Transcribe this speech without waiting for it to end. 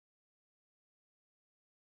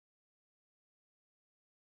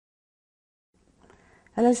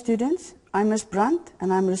Hello students, I'm Ms. Brandt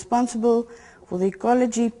and I'm responsible for the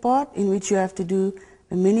ecology part in which you have to do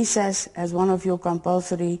a miniSASS as one of your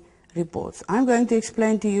compulsory reports. I'm going to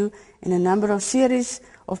explain to you in a number of series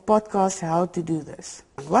of podcasts how to do this.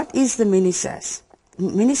 What is the miniSASS?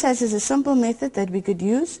 miniSASS is a simple method that we could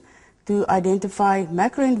use to identify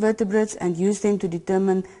macroinvertebrates and use them to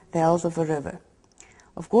determine the health of a river.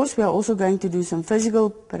 Of course, we are also going to do some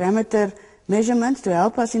physical parameter measurements to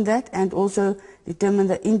help us in that and also determine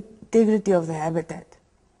the integrity of the habitat.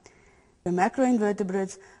 The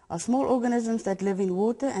macroinvertebrates are small organisms that live in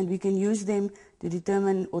water, and we can use them to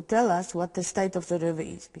determine or tell us what the state of the river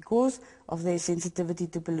is because of their sensitivity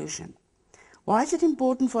to pollution. Why is it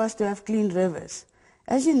important for us to have clean rivers?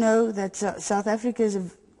 As you know, that South Africa is a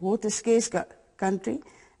water-scarce country,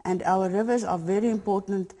 and our rivers are very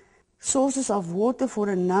important sources of water for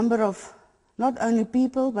a number of not only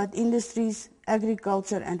people but industries,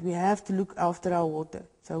 agriculture, and we have to look after our water.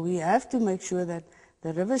 So we have to make sure that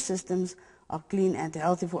the river systems are clean and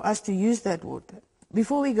healthy for us to use that water.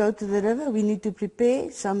 Before we go to the river, we need to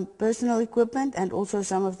prepare some personal equipment and also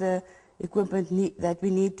some of the equipment that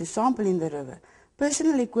we need to sample in the river.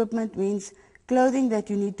 Personal equipment means clothing that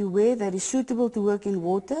you need to wear that is suitable to work in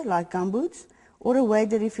water, like gumboots, or a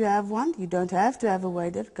wader if you have one. You don't have to have a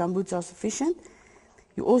wader. Gumboots are sufficient.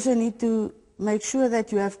 You also need to make sure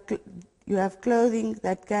that you have clothing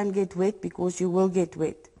that can get wet because you will get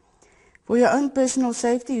wet. For your own personal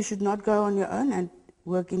safety, you should not go on your own and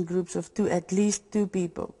work in groups of at least two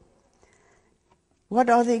people.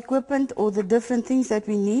 What are the equipment or the different things that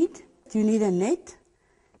we need? You need a net.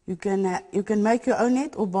 You can make your own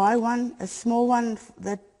net or buy one, a small one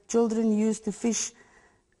that children use to fish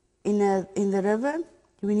in the river.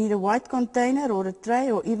 We need a white container or a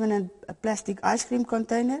tray or even a plastic ice cream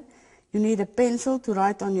container. You need a pencil to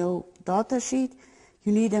write on your data sheet.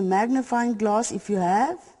 You need a magnifying glass if you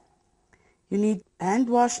have. You need hand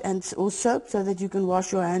wash or soap so that you can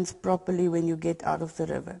wash your hands properly when you get out of the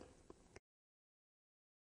river.